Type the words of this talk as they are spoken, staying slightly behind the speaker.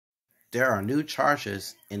There are new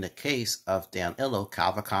charges in the case of Danilo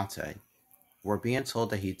Cavalcante. We're being told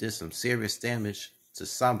that he did some serious damage to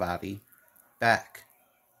somebody back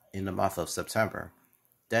in the month of September.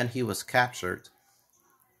 Then he was captured.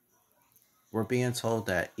 We're being told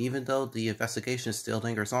that even though the investigation still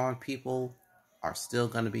lingers on, people are still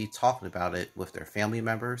going to be talking about it with their family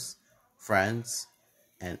members, friends,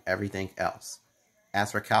 and everything else.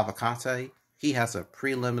 As for Cavalcante, he has a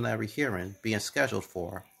preliminary hearing being scheduled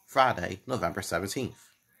for Friday, November 17th.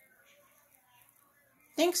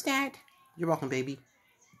 Thanks, Dad. You're welcome, baby.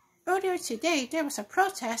 Earlier today, there was a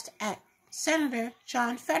protest at Senator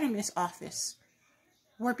John Fetterman's office.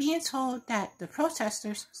 We're being told that the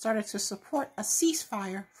protesters started to support a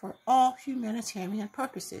ceasefire for all humanitarian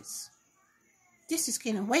purposes. This is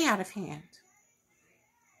getting way out of hand.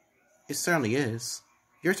 It certainly is.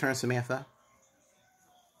 Your turn, Samantha.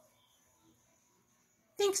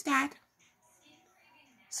 Thanks, Dad.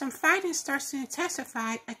 Some fighting starts to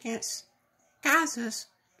intensify against Gaza's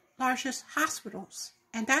largest hospitals,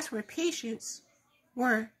 and that's where patients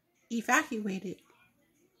were evacuated.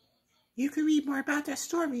 You can read more about that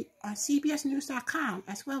story on CBSNews.com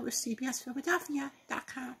as well as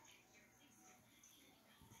CBSPhiladelphia.com.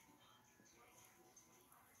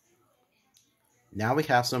 Now we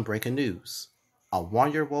have some breaking news. A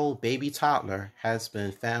 1-year-old baby toddler has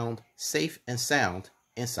been found safe and sound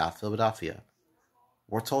in South Philadelphia.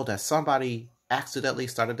 We're told that somebody accidentally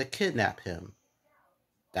started to kidnap him.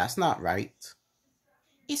 That's not right.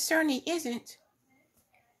 It certainly isn't.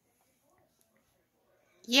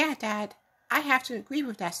 Yeah, Dad, I have to agree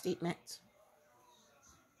with that statement.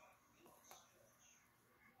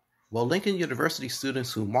 Well, Lincoln University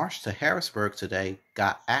students who marched to Harrisburg today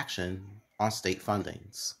got action on state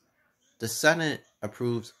fundings. The Senate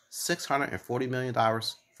approved $640 million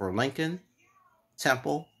for Lincoln,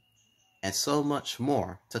 Temple, and so much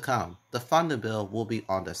more to come. The funding bill will be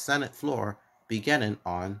on the Senate floor beginning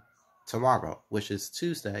on tomorrow, which is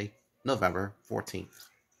Tuesday, November 14th.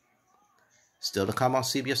 Still to come on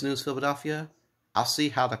CBS News Philadelphia, I'll see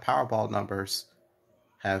how the Powerball numbers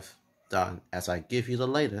have done as I give you the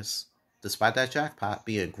latest, despite that jackpot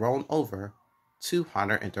being grown over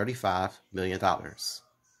 $235 million.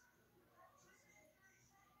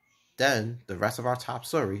 Then the rest of our top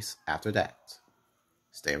stories after that.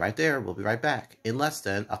 Stay right there, we'll be right back in less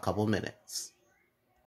than a couple minutes.